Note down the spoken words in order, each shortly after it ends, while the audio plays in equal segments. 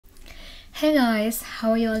Hey guys, how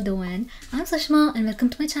are you all doing? I'm Sushma and welcome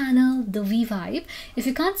to my channel, The V Vibe. If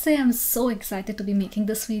you can't say, I'm so excited to be making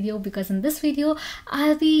this video because in this video,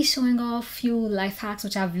 I'll be showing off few life hacks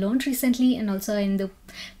which I've learned recently and also in the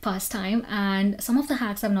past time, and some of the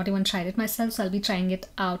hacks I've not even tried it myself, so I'll be trying it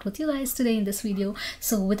out with you guys today in this video.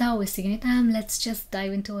 So without wasting any time, let's just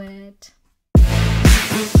dive into it.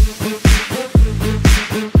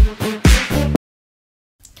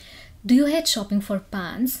 Do you hate shopping for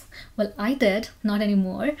pants? Well, I did, not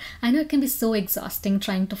anymore. I know it can be so exhausting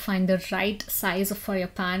trying to find the right size for your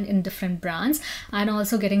pant in different brands, and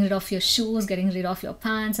also getting rid of your shoes, getting rid of your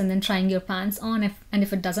pants, and then trying your pants on, and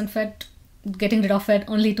if it doesn't fit, getting rid of it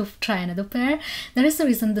only to try another pair. That is the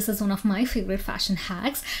reason this is one of my favorite fashion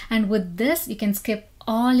hacks, and with this you can skip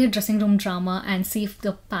all your dressing room drama and see if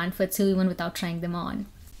the pant fits you even without trying them on.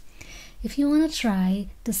 If you want to try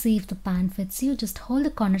to see if the pant fits you, just hold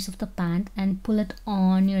the corners of the pant and pull it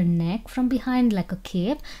on your neck from behind like a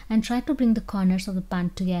cape and try to bring the corners of the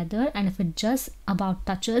pant together, and if it just about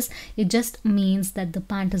touches, it just means that the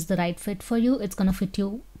pant is the right fit for you. It's gonna fit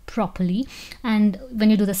you properly. And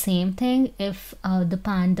when you do the same thing, if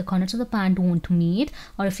the corners of the pant won't meet,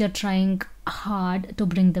 or if you're trying hard to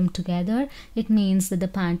bring them together, it means that the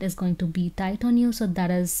pant is going to be tight on you, so that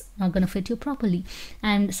is not going to fit you properly.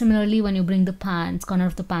 And similarly, when you bring the corner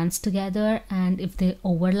of the pants together, and if they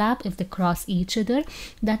overlap, if they cross each other,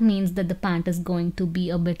 that means that the pant is going to be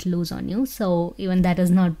a bit loose on you, so even that is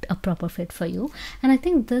not a proper fit for you. And I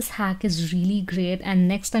think this hack is really great, and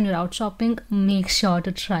next time you're out shopping, make sure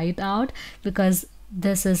to try it out because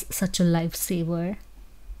this is such a lifesaver.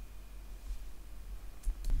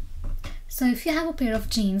 So if you have a pair of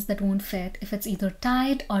jeans that won't fit, if it's either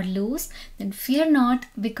tight or loose, then fear not,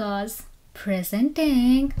 because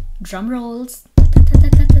presenting, drum rolls,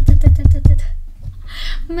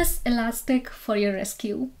 Miss Elastic for your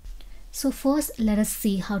rescue. So first, let us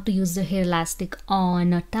see how to use the hair elastic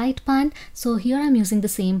on a tight pant. So here I'm using the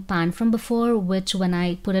same pant from before, which when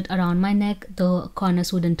I put it around my neck, the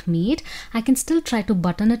corners wouldn't meet. I can still try to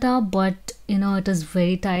button it up, but you know, it is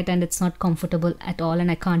very tight and it's not comfortable at all,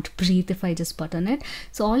 and I can't breathe if I just button it.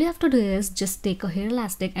 So all you have to do is just take a hair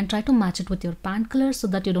elastic and try to match it with your pant color so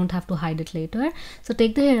that you don't have to hide it later. So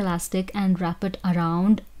take the hair elastic and wrap it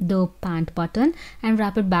around the pant button and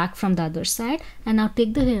wrap it back from the other side, and now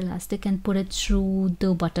take the hair elastic and put it through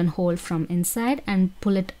the buttonhole from inside and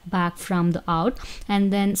pull it back from the out,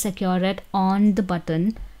 and then secure it on the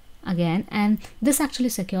button again, and this actually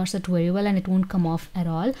secures it very well and it won't come off at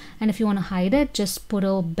all. And if you want to hide it, just put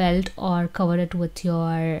a belt or cover it with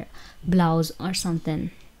your blouse or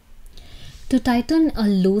something. To tighten a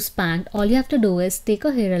loose pant, all you have to do is take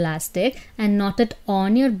a hair elastic and knot it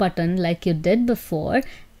on your button like you did before,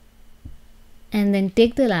 and then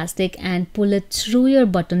take the elastic and pull it through your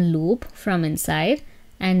button loop from inside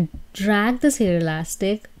and drag this hair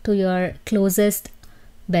elastic to your closest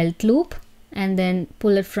belt loop, and then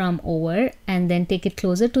pull it from over and then take it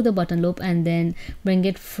closer to the button loop and then bring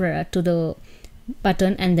it to the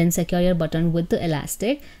button and then secure your button with the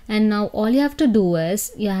elastic. And now all you have to do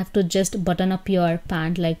is you have to just button up your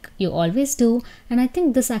pant like you always do, and I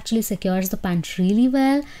think this actually secures the pant really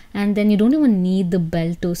well, and then you don't even need the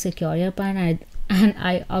belt to secure your pant, and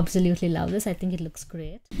I absolutely love this. I think it looks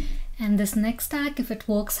great. And this next hack, if it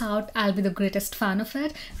works out, I'll be the greatest fan of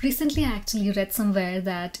it. Recently, I actually read somewhere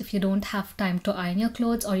that if you don't have time to iron your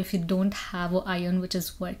clothes, or if you don't have an iron which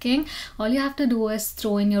is working, all you have to do is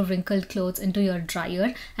throw in your wrinkled clothes into your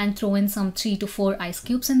dryer and throw in some 3 to 4 ice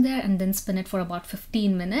cubes in there and then spin it for about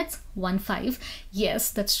 15 minutes. 1-5.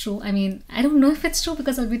 Yes, that's true. I mean, I don't know if it's true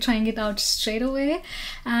because I'll be trying it out straight away,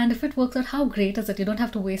 and if it works out, how great is it? You don't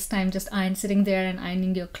have to waste time just sitting there and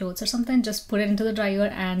ironing your clothes or something. Just put it into the dryer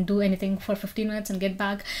and do anything for 15 minutes and get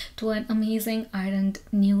back to an amazing ironed,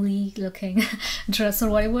 newly looking dress or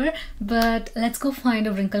whatever. But let's go find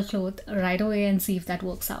a wrinkled cloth right away and see if that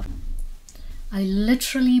works out. I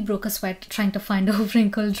literally broke a sweat trying to find a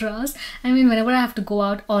wrinkled dress. I mean, whenever I have to go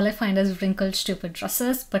out, all I find is wrinkled, stupid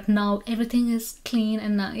dresses. But now everything is clean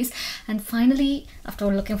and nice. And finally, after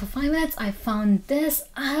looking for 5 minutes, I found this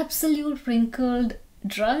absolute wrinkled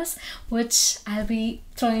dress, which I'll be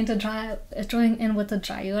throwing in with a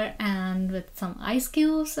dryer and with some ice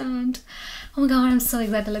cubes. And oh my god, I'm so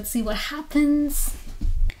excited. Let's see what happens.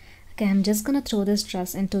 Okay, I'm just gonna throw this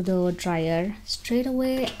dress into the dryer straight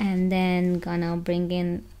away and then gonna bring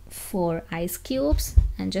in 4 ice cubes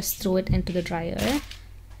and just throw it into the dryer.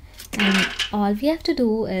 And all we have to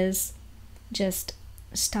do is just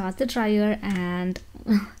start the dryer and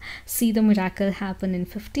see the miracle happen in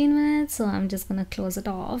 15 minutes. So I'm just gonna close it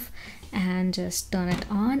off and just turn it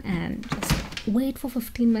on and just wait for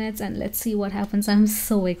 15 minutes and let's see what happens. I'm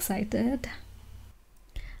so excited.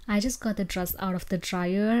 I just got the dress out of the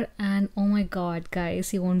dryer and oh my god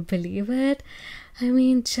guys, you won't believe it. I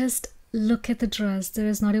mean, just look at the dress. There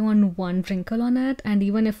is not even one wrinkle on it, and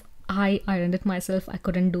even if I ironed it myself, I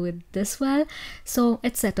couldn't do it this well. So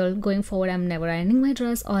it's settled. Going forward, I'm never ironing my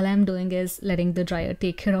dress. All I'm doing is letting the dryer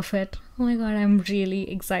take care of it. Oh my god, I'm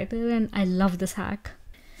really excited and I love this hack.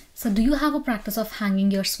 So do you have a practice of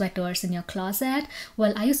hanging your sweaters in your closet?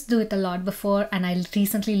 Well, I used to do it a lot before, and I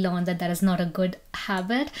recently learned that that is not a good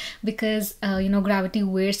habit because gravity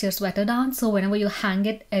wears your sweater down. So whenever you hang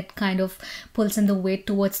it, it kind of pulls in the weight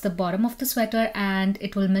towards the bottom of the sweater and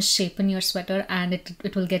it will misshapen your sweater and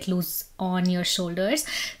it will get loose on your shoulders.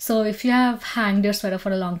 So if you have hanged your sweater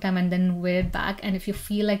for a long time and then wear it back, and if you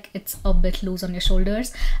feel like it's a bit loose on your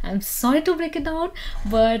shoulders, I'm sorry to break it down,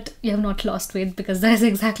 but you have not lost weight, because that is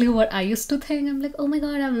exactly what I used to think. I'm like, oh my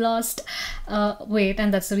god, I've lost weight,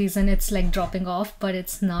 and that's the reason it's like dropping off, but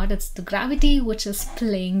it's not. It's the gravity which is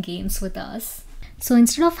playing games with us. So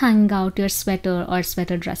instead of hanging out your sweater or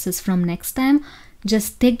sweater dresses from next time,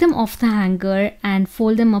 just take them off the hanger and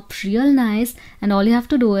fold them up real nice, and all you have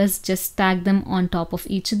to do is just stack them on top of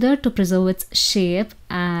each other to preserve its shape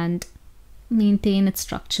and maintain its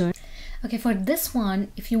structure. Okay, for this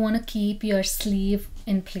one, if you want to keep your sleeve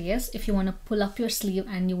in place, if you want to pull up your sleeve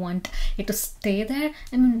and you want it to stay there,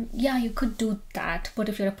 I mean, yeah, you could do that. But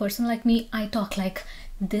if you're a person like me, I talk like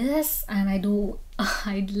this and I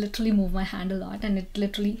literally move my hand a lot and it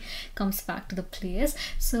literally comes back to the place.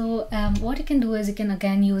 So what you can do is you can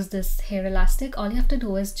again use this hair elastic. All you have to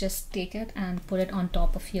do is just take it and put it on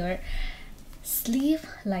top of your sleeve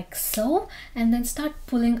like so, and then start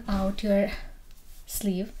pulling out your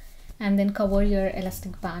sleeve, and then cover your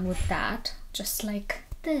elastic band with that, just like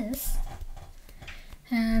this.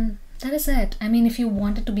 And that is it. I mean, if you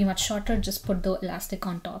want it to be much shorter, just put the elastic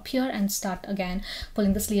on top here and start again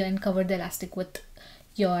pulling the sleeve and cover the elastic with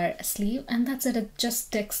your sleeve, and that's it. It just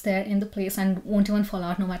sticks there in the place and won't even fall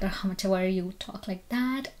out, no matter how much ever you talk like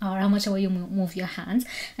that or how much ever you move your hands.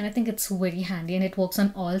 And I think it's very handy, and it works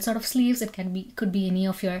on all sort of sleeves. It could be any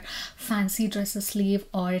of your fancy dresses sleeve,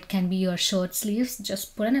 or it can be your shirt sleeves.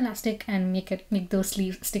 Just put an elastic and make those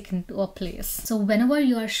sleeves stick into a place. So whenever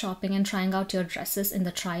you are shopping and trying out your dresses in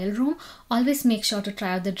the trial room, always make sure to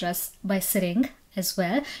try out the dress by sitting as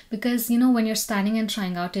well, because when you're standing and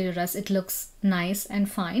trying out your dress, it looks nice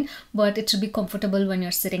and fine, but it should be comfortable when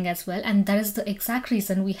you're sitting as well. And that is the exact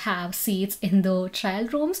reason we have seats in the trial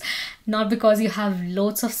rooms, not because you have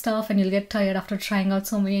loads of stuff and you'll get tired after trying out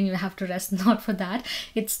so many and you have to rest. Not for that.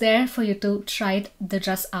 It's there for you to try the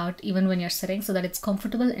dress out even when you're sitting, so that it's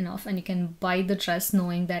comfortable enough and you can buy the dress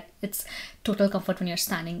knowing that it's total comfort when you're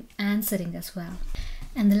standing and sitting as well.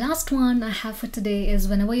 And the last one I have for today is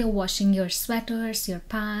whenever you're washing your sweaters, your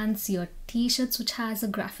pants, your t-shirts which has a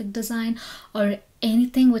graphic design, or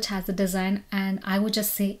anything which has a design, and I would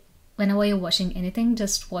just say whenever you're washing anything,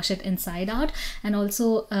 just wash it inside out. And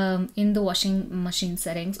also in the washing machine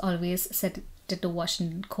settings, always set it to wash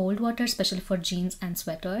in cold water, especially for jeans and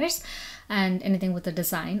sweaters and anything with a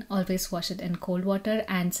design. Always wash it in cold water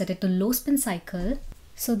and set it to low spin cycle.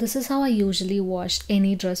 So this is how I usually wash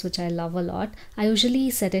any dress which I love a lot. I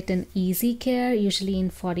usually set it in easy care, usually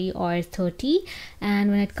in 40 or 30.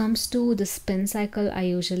 And when it comes to the spin cycle, I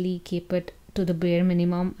usually keep it to the bare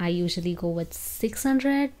minimum. I usually go with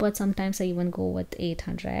 600, but sometimes I even go with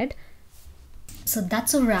 800. So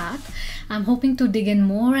that's a wrap. I'm hoping to dig in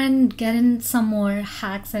more and get in some more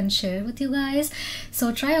hacks and share with you guys.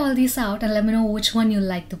 So try all these out and let me know which one you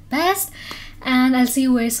like the best. And I'll see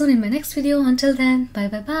you very soon in my next video. Until then, bye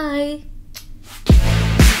bye bye.